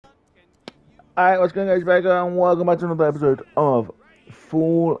Alright, what's going on, guys? Back and welcome back to another episode of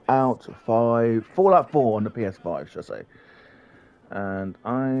Fallout 5, Fallout 4 on the PS5, should I say. And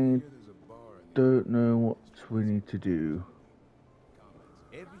I don't know what we need to do.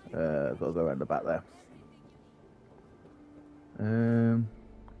 Gotta go around the back there.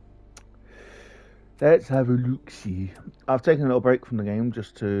 Let's have a look-see. I've taken a little break from the game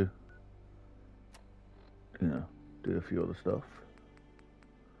just to, you know, do a few other stuff.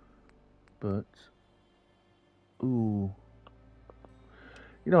 But, ooh.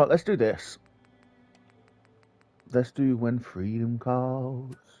 You know what, let's do this. Let's do When Freedom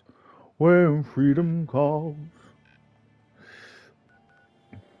Calls. When Freedom Calls.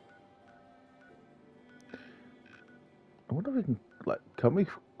 I wonder if we can, like, can we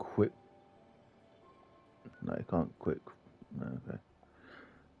quick? No, you can't quick. No, okay.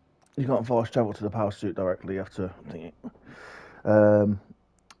 You can't fast travel to the power suit directly. You have to think it.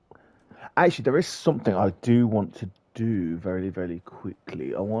 Actually, there is something I do want to do very, very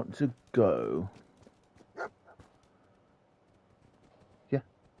quickly. I want to go. Yeah.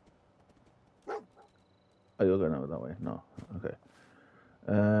 Oh, you're going over that way? No. Okay.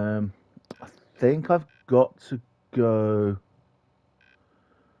 I think I've got to go.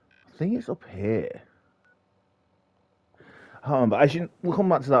 I think it's up here. I can't remember. Actually, we'll come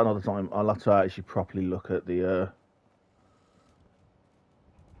back to that another time. I'll have to actually properly look at the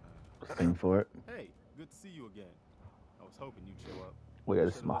thing for it. Hey, good to see you again. I was hoping you'd show up. Well, yeah,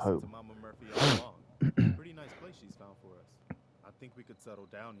 this is my home. To Mama Murphy all along. Pretty nice place she's found for us. I think we could settle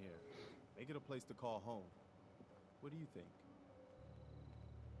down here. Make it a place to call home. What do you think?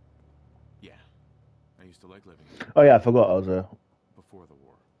 Yeah. I used to like living here. Oh yeah, I forgot I was there. Before the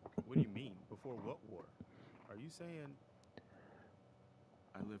war. What do you mean? Before what war? Are you saying...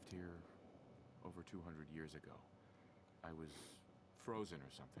 I lived here over 200 years ago. I was frozen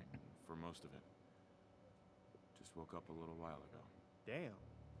or something for most of it. Just woke up a little while ago. Damn.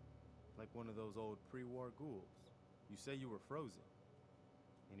 Like one of those old pre-war ghouls. You say you were frozen.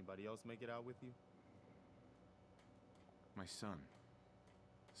 Anybody else make it out with you? My son.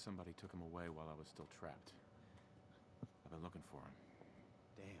 Somebody took him away while I was still trapped. I've been looking for him.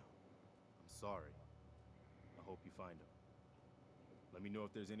 Damn. I'm sorry. I hope you find him. Let me know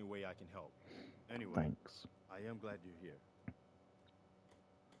if there's any way I can help. Anyway, Thanks. I am glad you're here.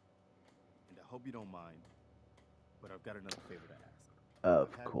 And I hope you don't mind, but I've got another favor to ask.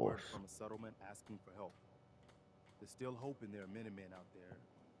 Of I've had course. word from a settlement asking for help. There's still hope in there are Minutemen out there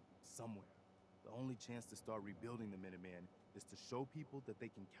somewhere. The only chance to start rebuilding the Minutemen is to show people that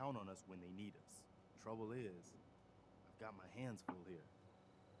they can count on us when they need us. Trouble is, I've got my hands full here.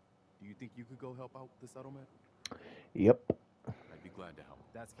 Do you think you could go help out the settlement? Yep. I'd be glad to help.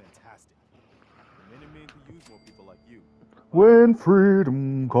 That's fantastic. The Minutemen could use more people like you. When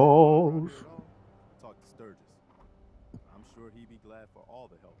freedom calls. Talk to Sturgis. I'm sure he'd be glad for all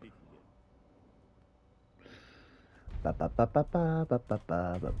the help he can get. Ba, ba, ba, ba, ba, ba, ba,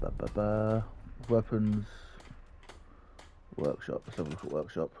 ba, ba, ba, ba. Weapons. Workshop. Let's have a look at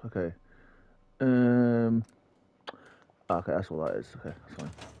workshop. Okay. Okay, that's all that is. Okay, that's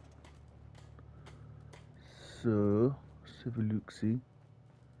fine. So, let's have a look, see.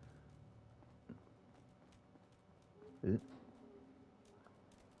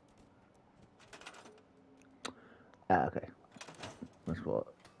 Okay. That's what.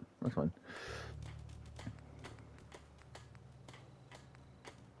 That's fine.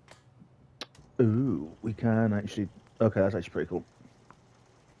 Ooh, we can actually. Okay, that's actually pretty cool.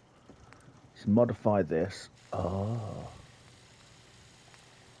 Let's modify this. Oh.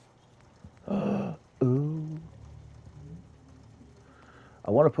 Ooh.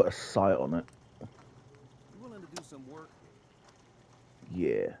 I want to put a sight on it. You willing to do some work?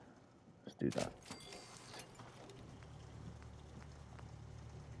 Yeah. Let's do that.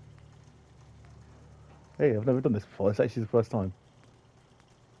 Hey, I've never done this before. It's actually the first time.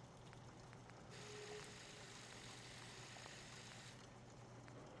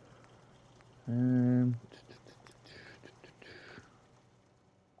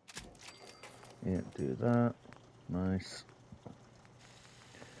 Yeah, do that. Nice.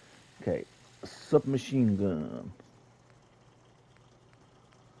 Okay, submachine gun.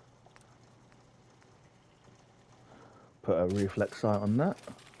 Put a reflex sight on that.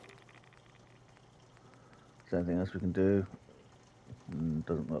 Is there anything else we can do?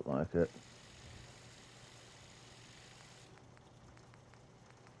 Doesn't look like it.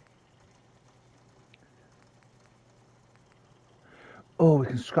 Oh, we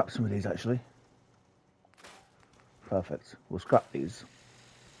can scrap some of these actually. Perfect. We'll scrap these.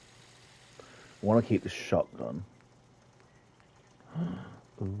 I want to keep the shotgun.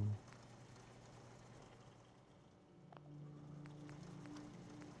 Ooh.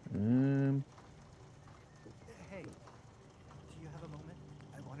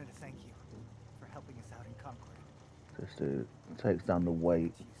 do? Takes down the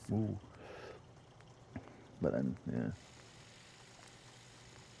weight. Ooh. But then, yeah.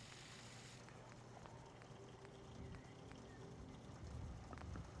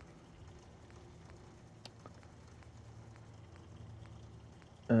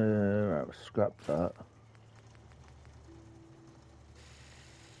 Right, we'll scrap that.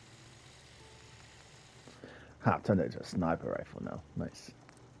 Ha, turned it into a sniper rifle now. Nice.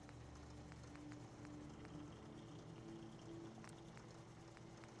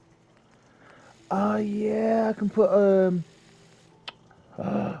 Oh yeah, I can put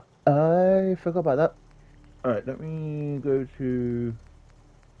I forgot about that. Alright, let me go to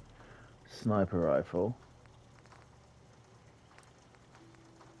sniper rifle.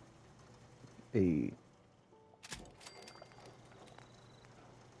 E.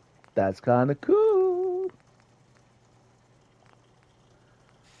 That's kinda cool.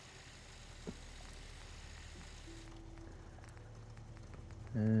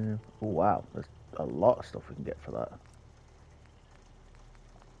 Oh wow, there's a lot of stuff we can get for that.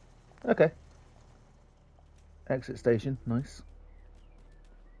 Okay. Exit station, nice.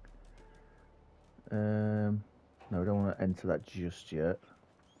 No, we don't want to enter that just yet.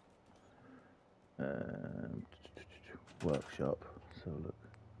 Workshop. So look.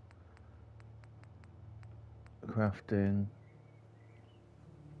 Crafting.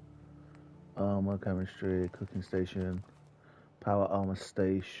 Armor, chemistry, cooking station. Power armor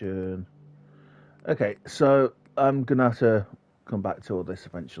station. Okay, so I'm gonna have to come back to all this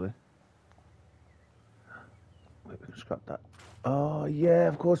eventually. Wait, we can scrap that. Oh yeah,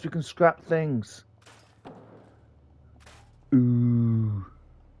 of course we can scrap things. Ooh.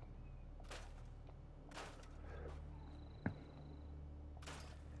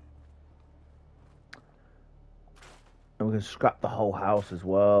 And we can scrap the whole house as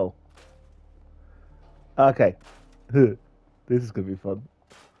well. Okay. This is gonna be fun.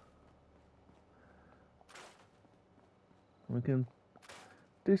 We can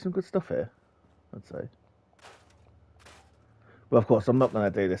do some good stuff here, I'd say. But of course, I'm not going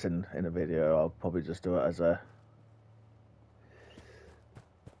to do this in a video. I'll probably just do it as a...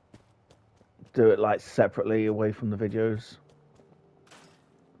 Do it like separately away from the videos.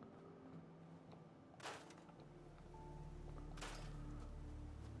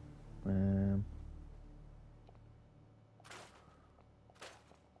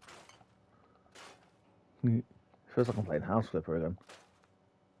 Feels like I'm playing House Flipper again.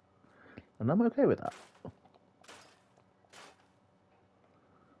 And I'm okay with that.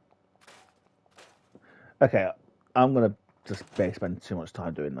 Okay, I'm going to just spend too much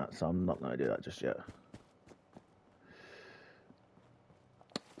time doing that, so I'm not going to do that just yet.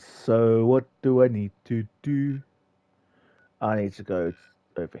 So what do I need to do? I need to go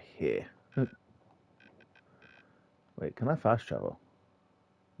over here. Wait, can I fast travel?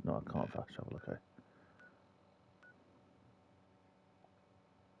 No, I can't fast travel, okay.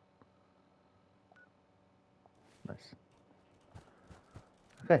 Nice.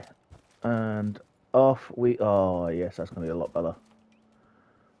 Okay, and off we are. Yes, that's going to be a lot better.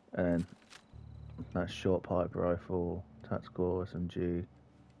 And that's short pipe rifle, tactical SMG.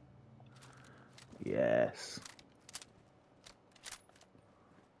 Yes.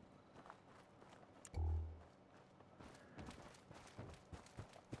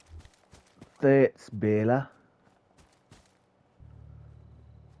 That's Bela.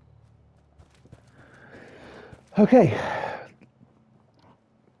 Okay.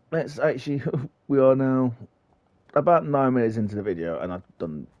 Let's actually, we are now about 9 minutes into the video and I've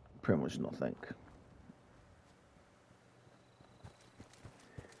done pretty much nothing.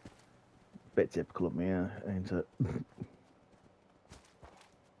 Bit typical of me, ain't it?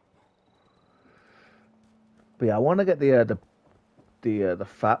 But yeah, I want to get the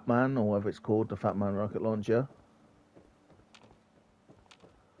Fat Man, or whatever it's called, the Fat Man rocket launcher.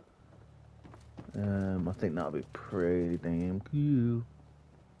 I think that'll be pretty damn cool.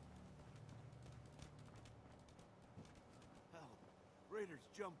 Help! Raiders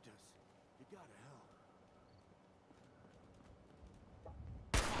jumped us. You gotta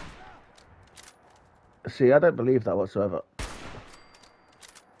help. See, I don't believe that whatsoever.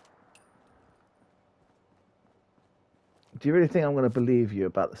 Do you really think I'm going to believe you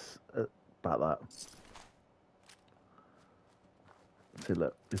about this? About that? See,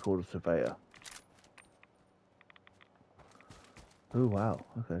 look, we called a surveyor. Oh wow,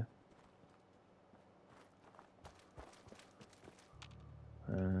 okay.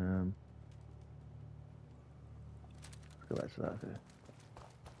 Let's go back to that. Okay.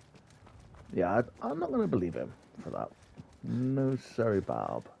 Yeah, I'm not going to believe him for that. No, sorry,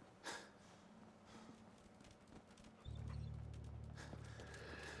 Bob.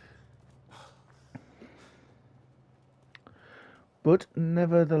 But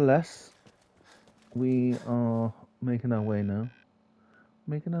nevertheless, we are making our way now.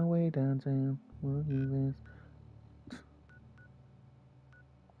 Making our way downtown.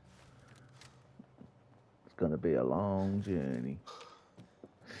 It's gonna be a long journey.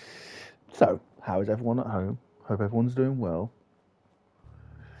 So, how is everyone at home? Hope everyone's doing well.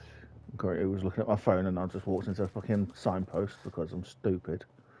 I'm currently was looking at my phone and I just walked into a fucking signpost because I'm stupid.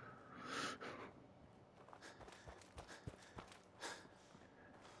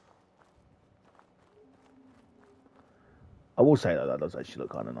 I will say that does actually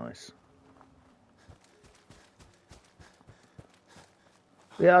look kind of nice.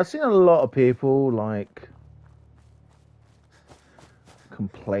 Yeah, I've seen a lot of people like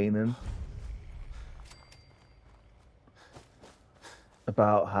complaining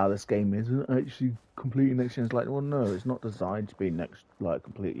about how this game isn't actually completely next gen. It's like, well, no, it's not designed to be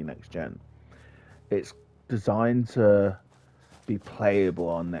completely next gen. It's designed to be playable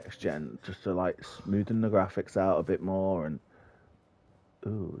on next gen, just to like smoothen the graphics out a bit more. And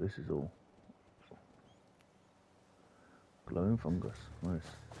ooh, this is all glowing fungus, nice.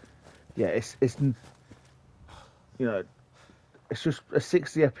 Yeah, it's you know, it's just a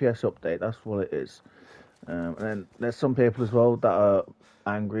 60 FPS update. That's what it is. And then there's some people as well that are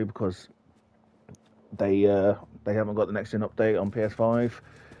angry because they haven't got the next gen update on PS5.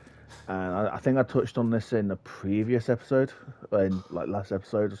 And I think I touched on this in the previous episode, in like last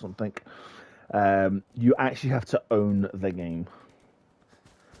episode or something. You actually have to own the game,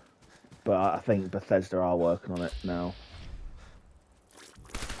 but I think Bethesda are working on it now.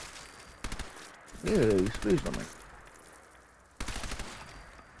 Yeah, you squeezed on me.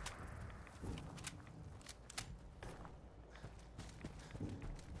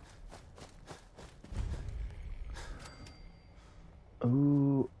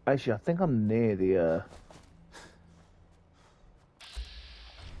 Oh, actually, I think I'm near the. Oh,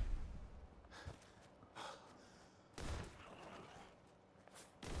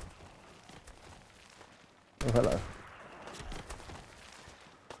 hello.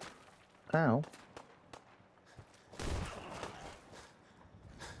 Ow.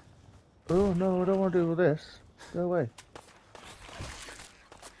 Oh no, I don't want to do all this. Go away.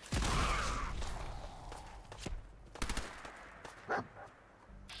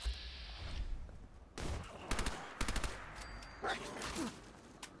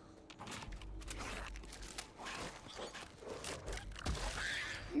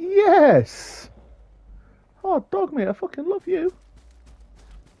 Yes! Oh, dog me, I fucking love you.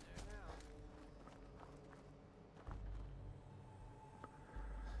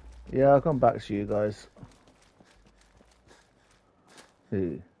 Yeah, I'll come back to you guys.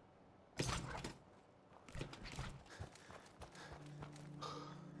 Hey.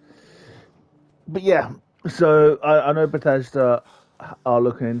 But yeah, so I know Bethesda are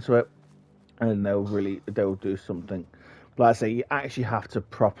looking into it, and they'll do something. But like I say, you actually have to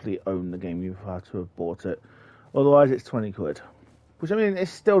properly own the game. You have to have bought it, otherwise it's 20 quid. Which I mean,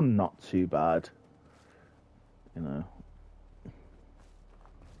 it's still not too bad, you know.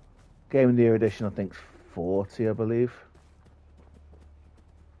 Game of the Year edition, I think, 40, I believe.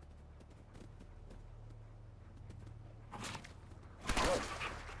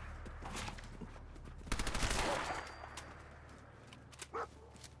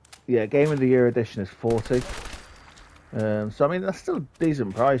 Yeah, Game of the Year edition is 40. So I mean, that's still a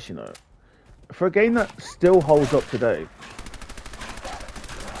decent price, you know, for a game that still holds up today.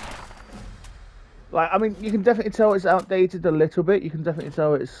 Like, I mean, you can definitely tell it's outdated a little bit. You can definitely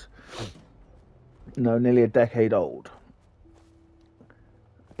tell it's, you know, nearly a decade old.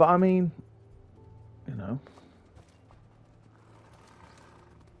 But I mean, you know,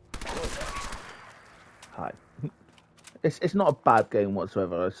 hi. It's not a bad game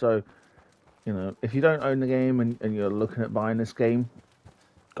whatsoever. So, you know, if you don't own the game and you're looking at buying this game,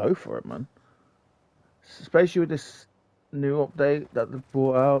 go for it, man. Especially with this new update that they've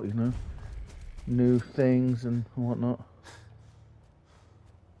brought out, you know, new things and whatnot.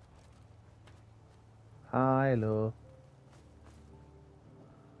 Hi, hello.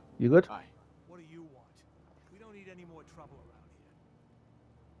 You good? Hi. What do you want? We don't need any more trouble around here.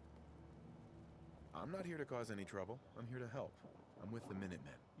 I'm not here to cause any trouble. I'm here to help. I'm with the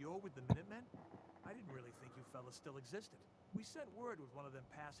Minutemen. You're with the Minutemen? I didn't really think you fellas still existed. We sent word with one of them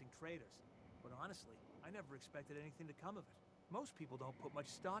passing traders. But honestly, I never expected anything to come of it. Most people don't put much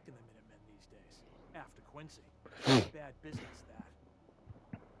stock in the Minutemen these days. After Quincy. Bad business, that.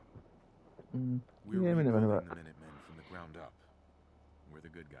 We're Yeah, rebuilding the Minutemen from the ground up. We're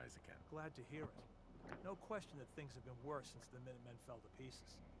the good guys again. Glad to hear it. No question that things have been worse since the Minutemen fell to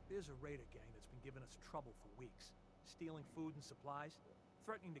pieces. There's a raider gang that's been giving us trouble for weeks. stealing food and supplies,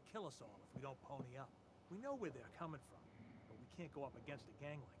 threatening to kill us all if we don't pony up. We know where they're coming from, but we can't go up against a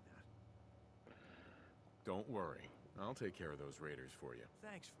gang like that. Don't worry. I'll take care of those raiders for you.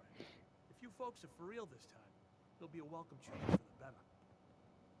 Thanks, Frank. If you folks are for real this time, it'll be a welcome change for the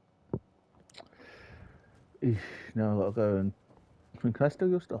better. Now I've got to go and... Can I steal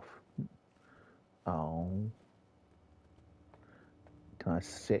your stuff? Oh. Can I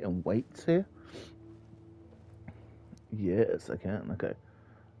sit and wait here? Yes, I can. Okay.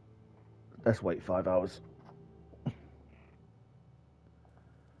 Let's wait 5 hours.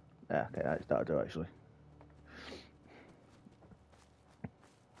 Yeah, okay, that'll do actually.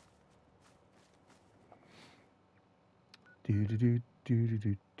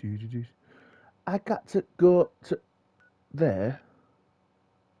 I got to go to there.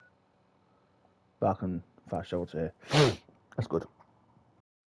 But I can fast travel to here. That's good.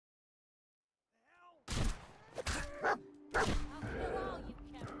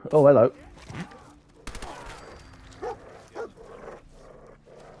 Oh, hello.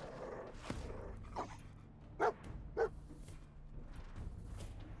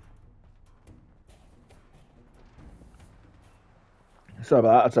 Sorry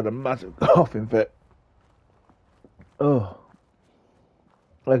about that, I just had a massive coughing fit. Oh.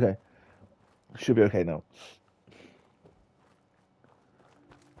 Okay. Should be okay now.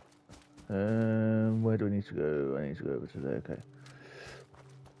 Where do I need to go? I need to go over to there, okay.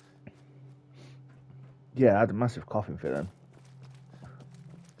 Yeah, I had a massive coughing fit then.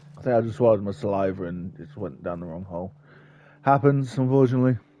 I think I just swallowed my saliva and it just went down the wrong hole. Happens,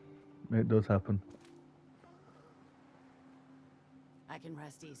 unfortunately. It does happen. I can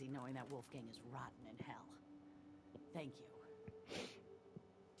rest easy knowing that Wolfgang is rotten in hell. Thank you.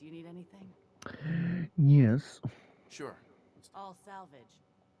 Do you need anything? Yes. Sure. All salvage.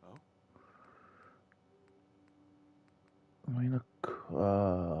 Oh? I mean,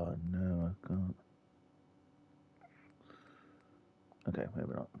 no, I can't. Okay,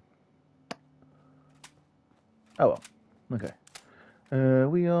 maybe not. Oh well. Okay.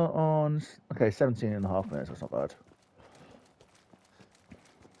 We are on... Okay, 17.5 minutes. That's not bad.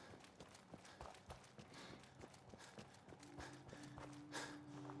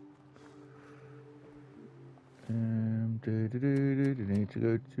 Need to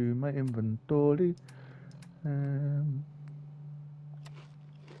go to my inventory.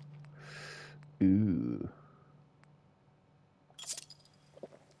 Ooh.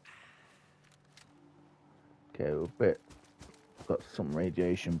 Okay, we're a bit got some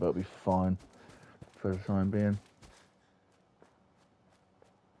radiation, but it'll be fine for the time being.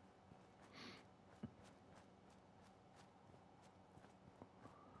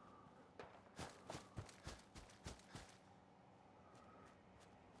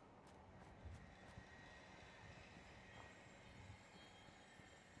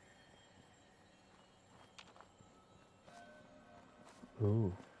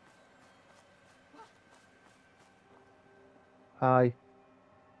 Ooh. Hi.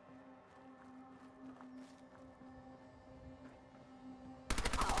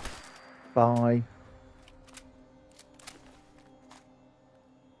 Bye.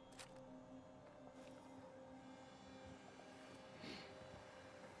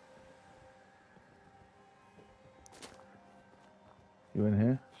 You in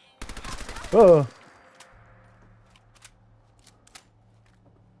here? Oh.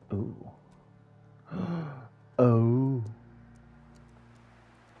 Ooh. Oh.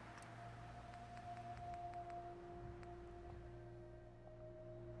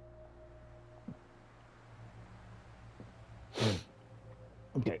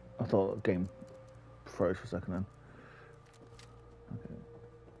 Okay, I thought the game froze for a second then. Okay.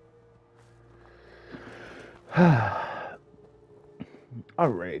 I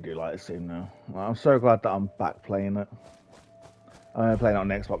really do like this game now. I'm so glad that I'm back playing it. I'm playing it on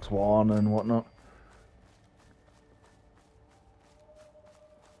Xbox One and whatnot.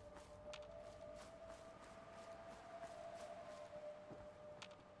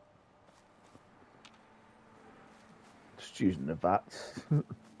 Just using the VATs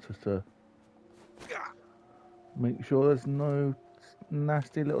just to make sure there's no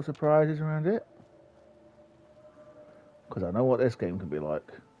nasty little surprises around it. Because I know what this game can be like.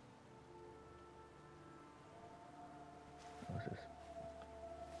 What's this?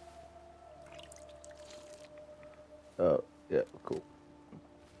 Oh, yeah, cool.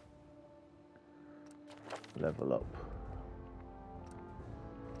 Level up.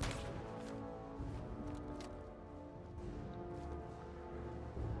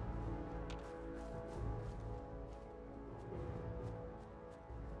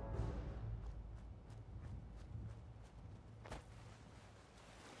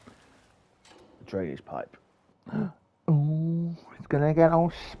 drainage pipe. Oh, it's gonna get all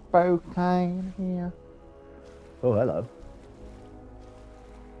spooky in here. Oh, hello.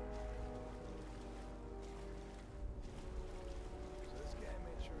 So this guy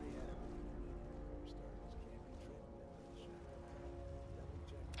made sure he had everything he needed before starting his camping trip in the middle of the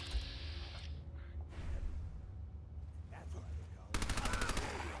shadow. Double check. That's why they call it.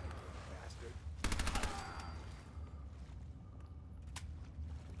 Bastard.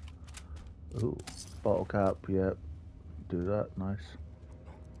 Ooh, bottle cap, yep. Do that, nice.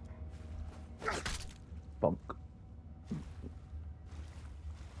 Bonk.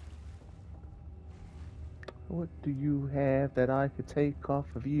 What do you have that I could take off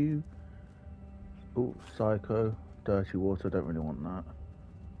of you? Ooh, psycho. Dirty water, don't really want that.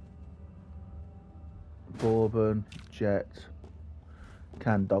 Bourbon, jet.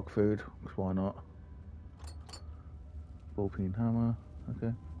 Canned dog food, 'cause why not? Ball-peen hammer,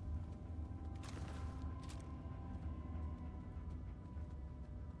 okay.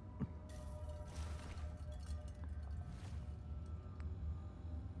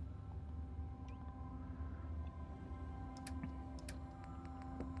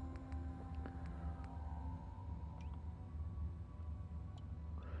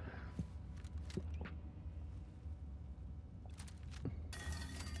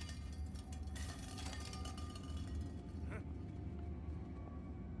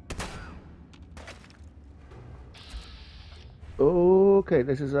 Okay,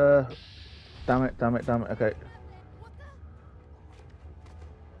 this is damn it, okay.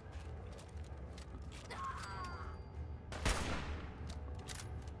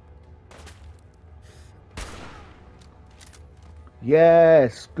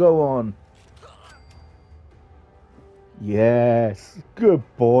 Yes, go on. Yes, good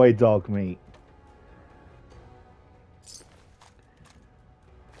boy, dog meat.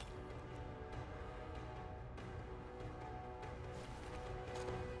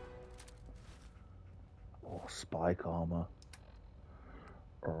 Oh, spike armor.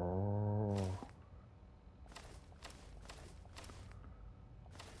 Oh.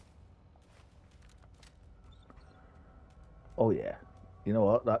 Oh yeah. You know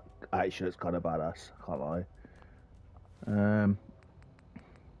what? That actually is kind of badass. Can't lie.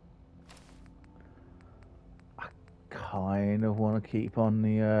 I kind of want to keep on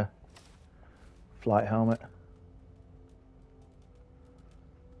the flight helmet.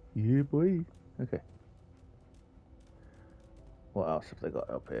 Yeah, boy. Okay. What else have they got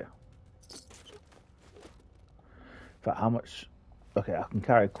up here? In fact, how much? Okay, I can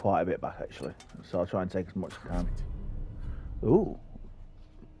carry quite a bit back actually, so I'll try and take as much as I can. Ooh,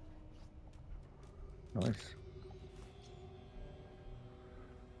 nice.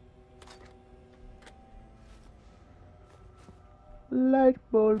 Light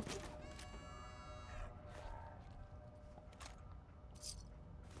bulb.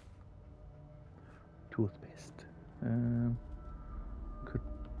 Toothpaste. Could,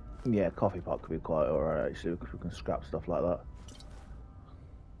 yeah, coffee pot could be quite alright actually, because we can scrap stuff like that.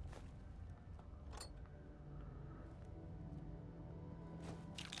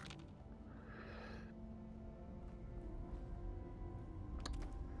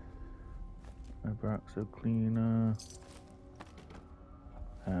 Abraxo cleaner.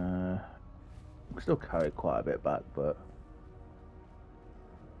 We can still carry quite a bit back, but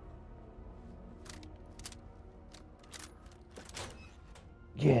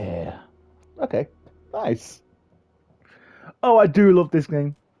yeah. Okay, nice. Oh, I do love this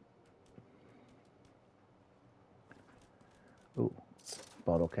game. Oh,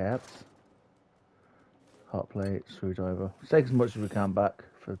 bottle caps, hot plate, screwdriver. Let's take as much as we can back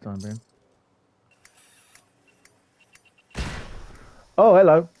for the time being. Oh,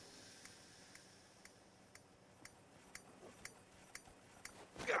 hello.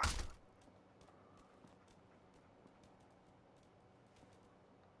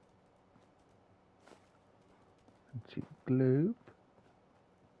 Globe.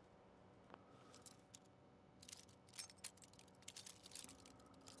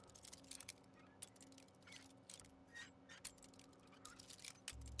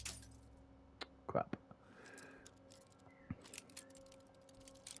 Crap.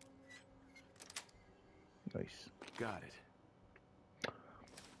 Nice. Got it.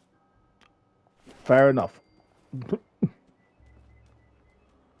 Fair enough.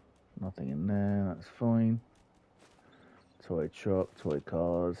 Nothing in there, that's fine. Toy truck, toy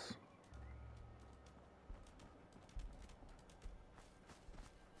cars.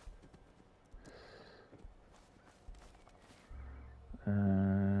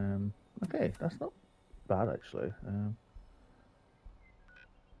 Okay, that's not bad actually.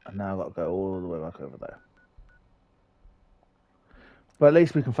 And now I've got to go all the way back over there. But at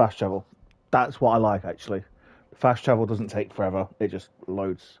least we can fast travel. That's what I like, actually. Fast travel doesn't take forever. It just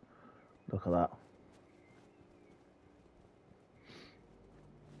loads. Look at that.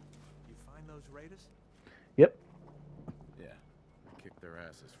 You find those raiders? Yep. Yeah, kick their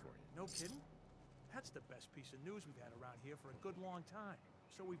asses for you. No kidding? That's the best piece of news we've had around here for a good long time.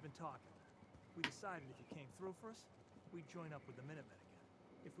 So we've been talking. We decided if you came through for us, we'd join up with the Minutemen again.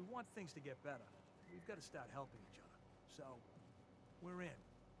 If we want things to get better, we've got to start helping each other. So, we're in.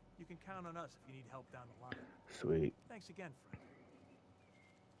 You can count on us if you need help down the line. Sweet. Thanks again, friend.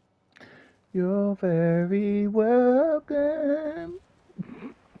 You're very welcome.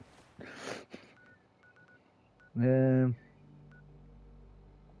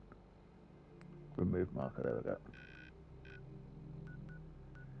 Remove marker. There we go.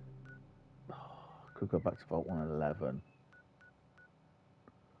 Could go back to Vault 111.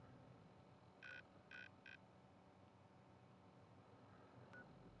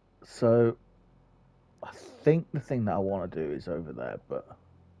 So, I think the thing that I want to do is over there, but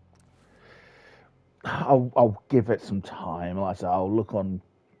I'll give it some time. Like I said, I'll look on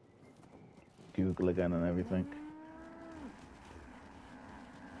Google again and everything.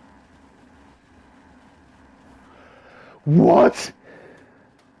 What?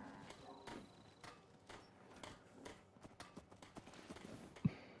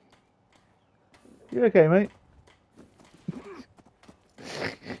 You okay, mate?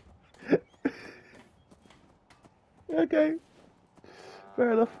 Okay.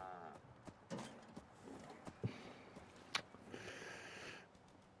 Fair enough.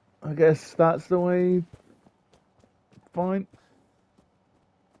 I guess that's the way. Fine.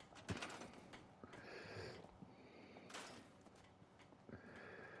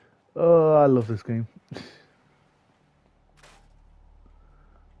 Oh, I love this game.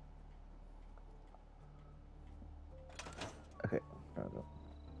 Okay. There we go.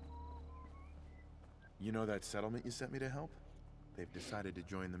 You know that settlement you sent me to help? They've decided to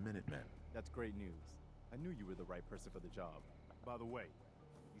join the Minutemen. That's great news. I knew you were the right person for the job. By the way,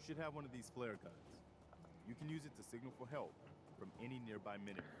 you should have one of these flare guns. You can use it to signal for help from any nearby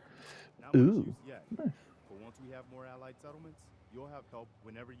Minutemen. Not much Ooh, use yet, nice. but once we have more allied settlements, you'll have help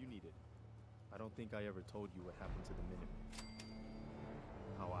whenever you need it. I don't think I ever told you what happened to the Minutemen.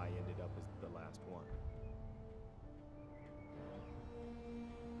 How I ended up as the last one.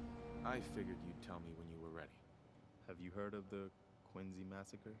 I figured you'd tell me when you were ready. Have you heard of the Quincy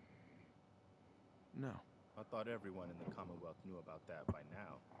massacre? No. I thought everyone in the Commonwealth knew about that by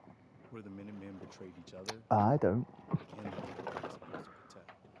now. Where the Minutemen betrayed each other I don't. and the people they were supposed to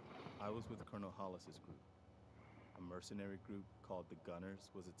protect. I was with Colonel Hollis's group. A mercenary group called the Gunners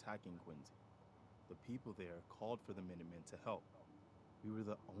was attacking Quincy. The people there called for the Minutemen to help. We were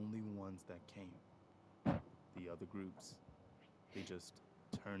the only ones that came. The other groups, they just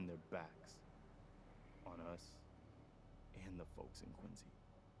turned their backs on us and the folks in Quincy.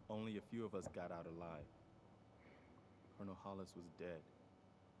 Only a few of us got out alive. Colonel Hollis was dead,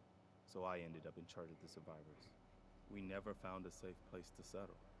 so I ended up in charge of the survivors. We never found a safe place to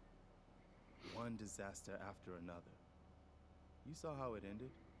settle. One disaster after another. You saw how it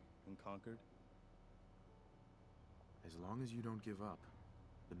ended in Concord? As long as you don't give up,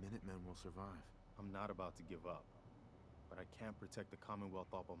 the Minutemen will survive. I'm not about to give up, but I can't protect the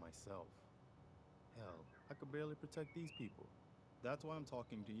Commonwealth all by myself. Hell, I could barely protect these people. That's why I'm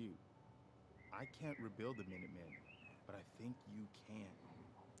talking to you. I can't rebuild the Minutemen, but I think you can.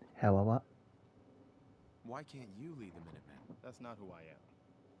 Hell of what? Why can't you lead the Minutemen? That's not who I am.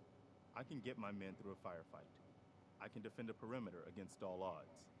 I can get my men through a firefight. I can defend a perimeter against all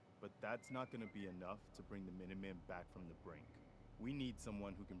odds. But that's not going to be enough to bring the Minutemen back from the brink. We need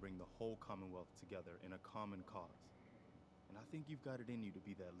someone who can bring the whole Commonwealth together in a common cause. And I think you've got it in you to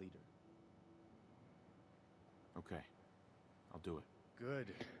be that leader. Okay. I'll do it. Good.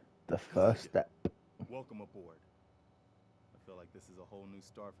 The first step. Welcome aboard. I feel like this is a whole new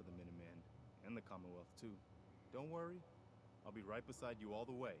start for the Minutemen, and the Commonwealth too. Don't worry, I'll be right beside you all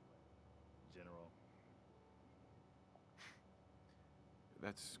the way, General.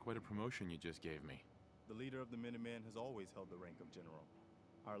 That's quite a promotion you just gave me. The leader of the Minutemen has always held the rank of General.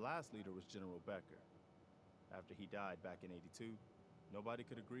 Our last leader was General Becker. After he died back in '82, nobody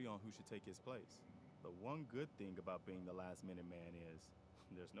could agree on who should take his place. The one good thing about being the last Minuteman is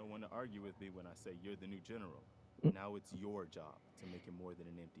there's no one to argue with me when I say you're the new general. Now it's your job to make it more than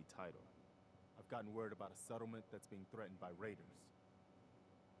an empty title. I've gotten word about a settlement that's being threatened by raiders.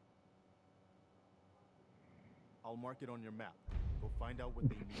 I'll mark it on your map. Go find out what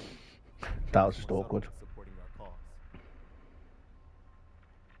they need. That was just awkward. Supporting our cause.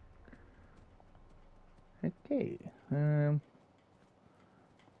 Okay.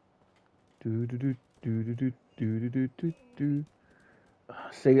 Do do do do do do do do do do.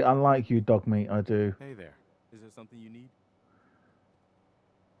 See, I like you, dog meat. I do. Hey there. Is there something you need?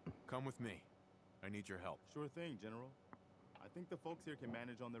 Come with me. I need your help. Sure thing, General. I think the folks here can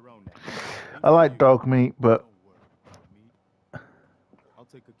manage on their own now. I like dog meat, but Don't worry, dog meat. I'll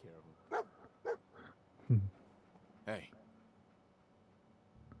take good care of him. Hey,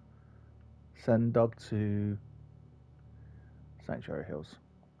 send dog to Sanctuary Hills,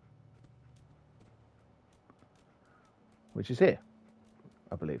 which is here,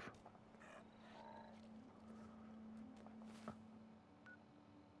 I believe.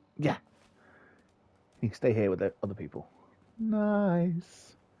 Yeah. You can stay here with the other people.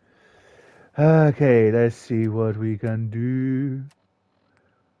 Nice. Okay, let's see what we can do.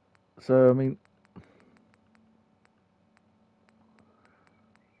 So, I mean...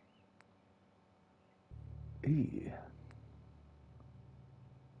 Yeah.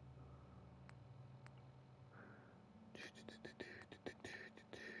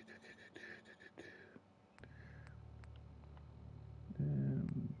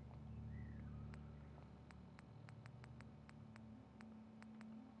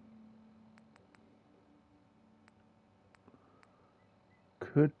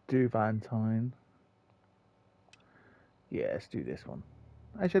 Could do Valentine. Yeah, let's do this one.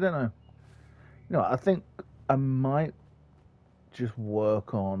 Actually, I don't know. You know, I think I might just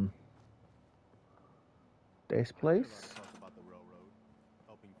work on this I hear a lot place. of talk about the railroad,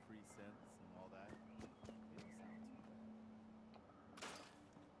 helping free cents and all that. It don't sound too bad.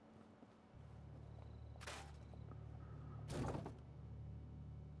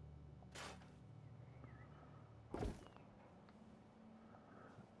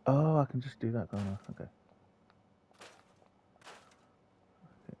 Oh, I can just do that, can't I? Okay.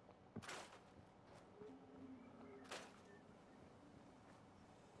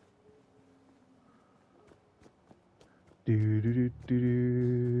 Do do do do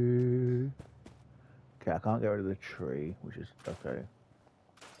do. Okay, I can't get rid of the tree, which is okay.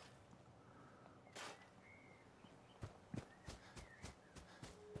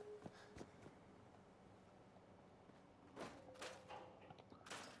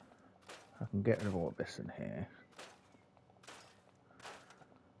 I can get rid of all this in here.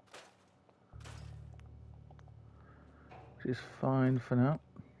 Which is fine for now.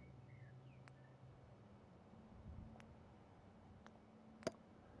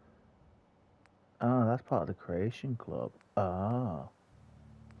 Ah, that's part of the creation club. Ah.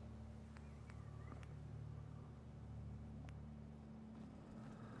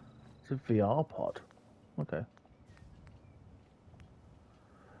 It's a VR pod. Okay.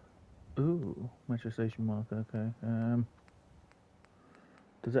 Ooh, metro station marker, okay.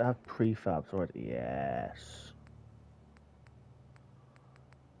 Does it have prefabs already? Yes.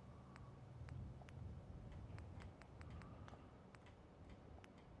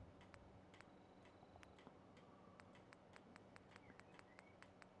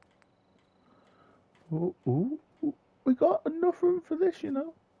 Ooh, ooh, ooh, we got enough room for this, you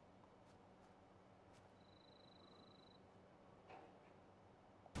know.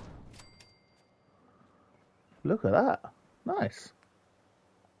 Look at that. Nice.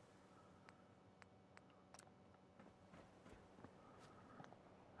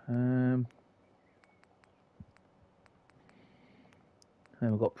 Then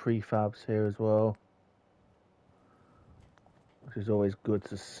we've got prefabs here as well, which is always good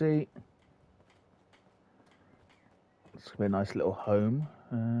to see. It's gonna be a nice little home.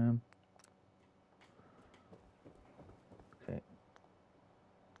 Okay.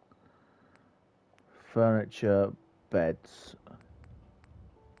 Furniture, beds.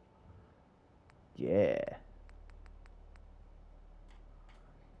 Yeah.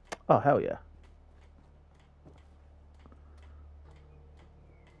 Oh, hell yeah.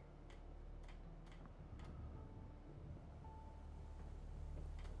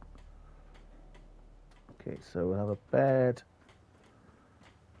 Okay, so we'll have a bed.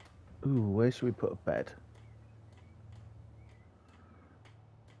 Ooh, where should we put a bed?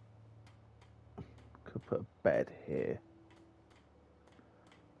 Could put a bed here.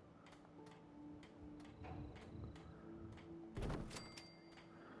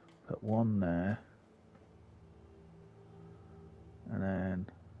 Put one there. And then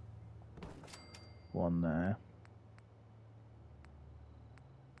one there.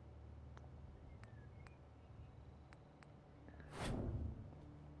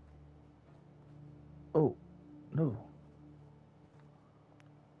 Oh, no.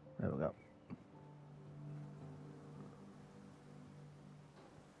 There we go.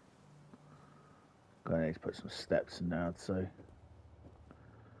 Gonna need to put some steps in now, I'd say. Okay,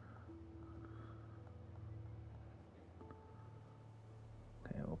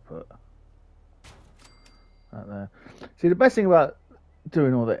 we'll put that there. See, the best thing about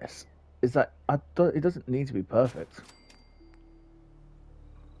doing all this is that it doesn't need to be perfect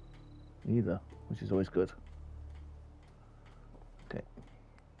either, which is always good. Okay.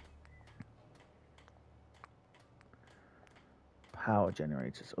 Power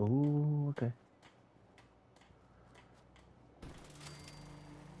generators. Oh, okay.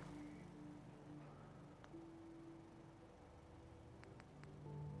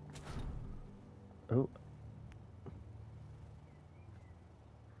 Oh.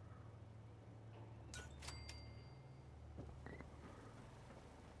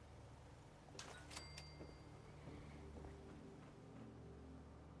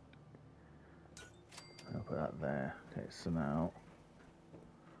 I'll put that there. Okay, so now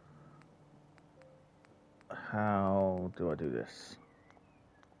how do I do this?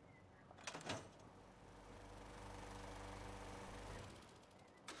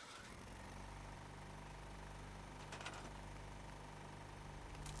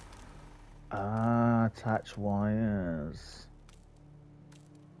 Ah, attach wires.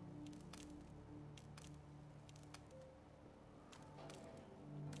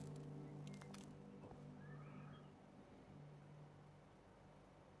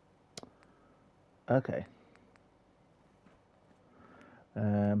 Okay.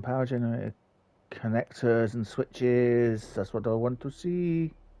 Power generator connectors and switches. That's what I want to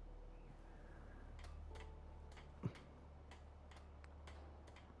see.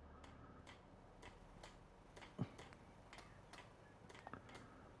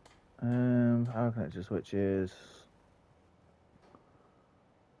 Power connector switches.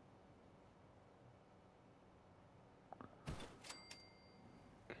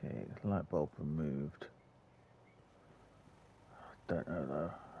 Okay, light bulb removed. Don't know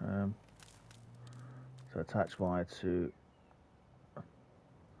though. So attach wire to.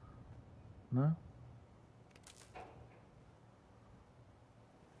 No.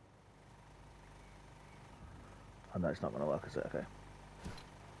 Oh no, it's not going to work, is it? Okay.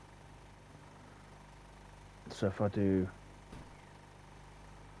 So if I do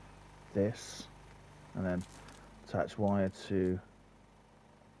this and then attach wire to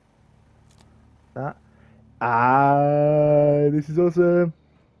that. Ah, this is awesome.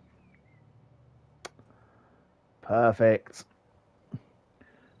 Perfect.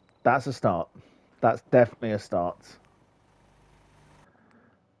 That's a start. That's definitely a start.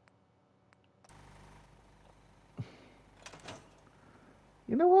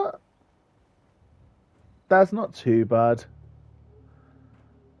 You know what? That's not too bad.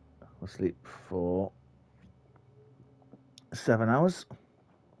 We'll sleep for 7 hours.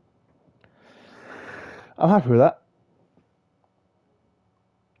 I'm happy with that.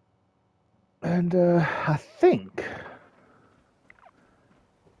 And I think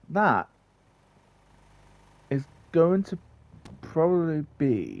that is going to probably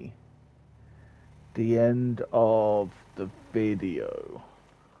be the end of the video.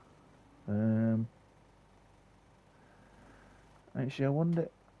 Actually, I wonder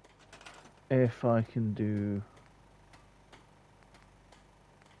if I can do.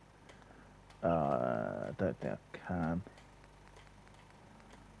 I don't think I can.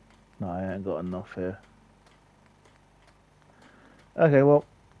 No, I ain't got enough here. Okay, well,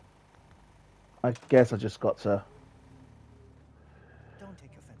 I guess I just got to. Don't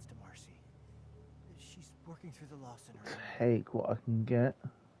take offense to Marcy. She's working through the loss in her. Take what I can get.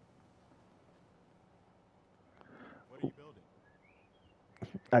 What are you building?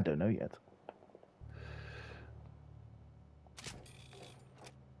 I don't know yet.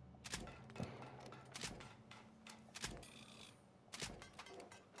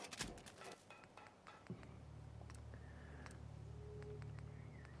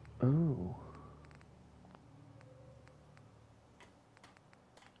 Oh.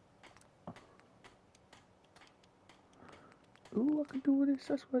 Ooh, I can do this.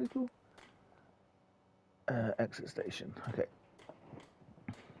 That's very cool. Exit station. Okay.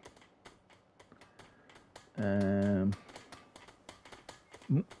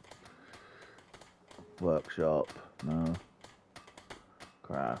 Workshop. No.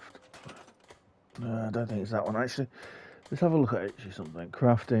 Craft. No, I don't think it's that one actually. Let's have a look at actually something.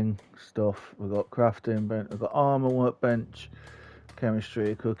 Crafting stuff. We've got crafting. We've got armor workbench,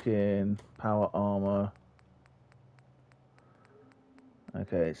 chemistry, cooking, power armor.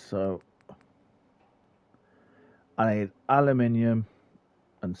 Okay, so I need aluminium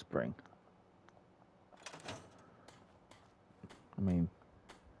and spring. I mean,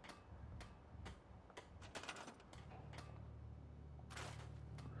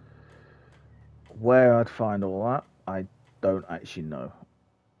 Where I'd find all that, I don't actually know.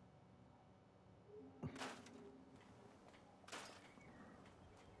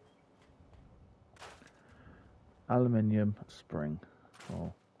 Aluminium spring.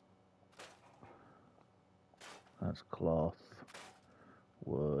 Oh. That's cloth,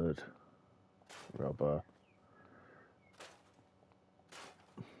 wood, rubber.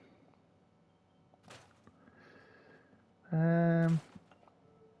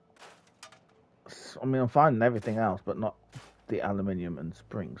 I mean, I'm finding everything else, but not the aluminium and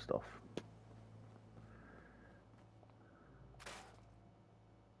spring stuff.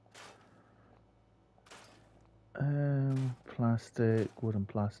 Plastic, wooden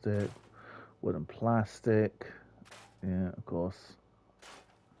plastic, wooden plastic. Yeah, of course.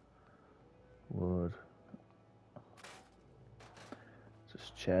 Wood.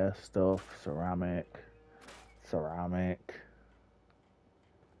 Just chair stuff, ceramic, ceramic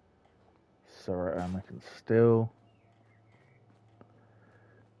and steel.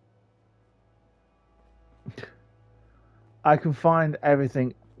 I can find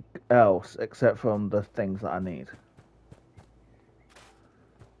everything else except from the things that I need.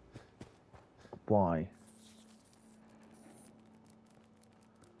 Why?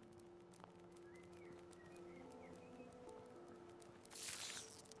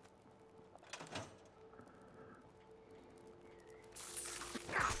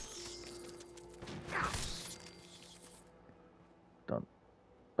 Done.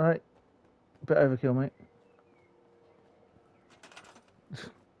 Alright. Bit overkill, mate.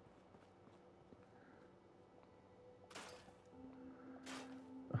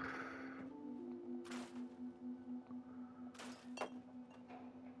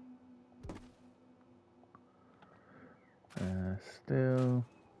 Still.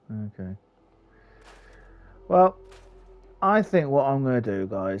 Okay. Well, I think what I'm going to do,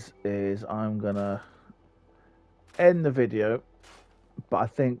 guys, is I'm going to end the video, but I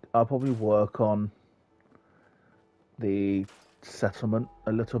think I'll probably work on the settlement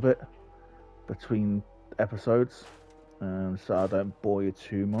a little bit between episodes, so I don't bore you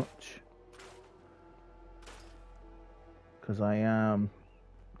too much, because I am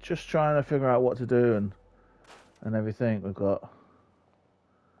just trying to figure out what to do and everything. We've got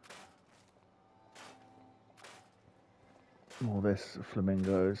all this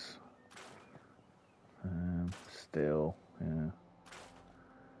flamingos, still, yeah.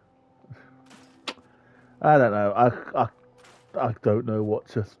 I don't know. I don't know what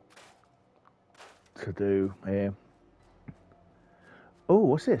to do here. Oh,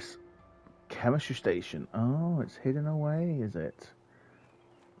 what's this? Chemistry station. Oh, it's hidden away, is it?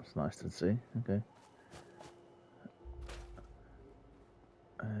 That's nice to see. Okay.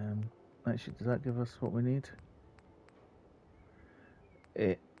 Actually, does that give us what we need?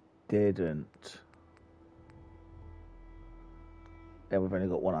 It didn't. Yeah, we've only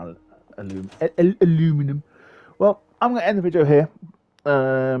got one aluminum. Well, I'm going to end the video here.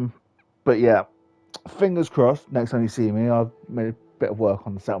 But yeah, fingers crossed. Next time you see me, I've made a bit of work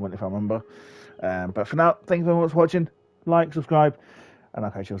on the settlement, if I remember. But for now, thank you very much for watching. Like, subscribe, and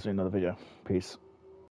I'll catch you soon in another video. Peace.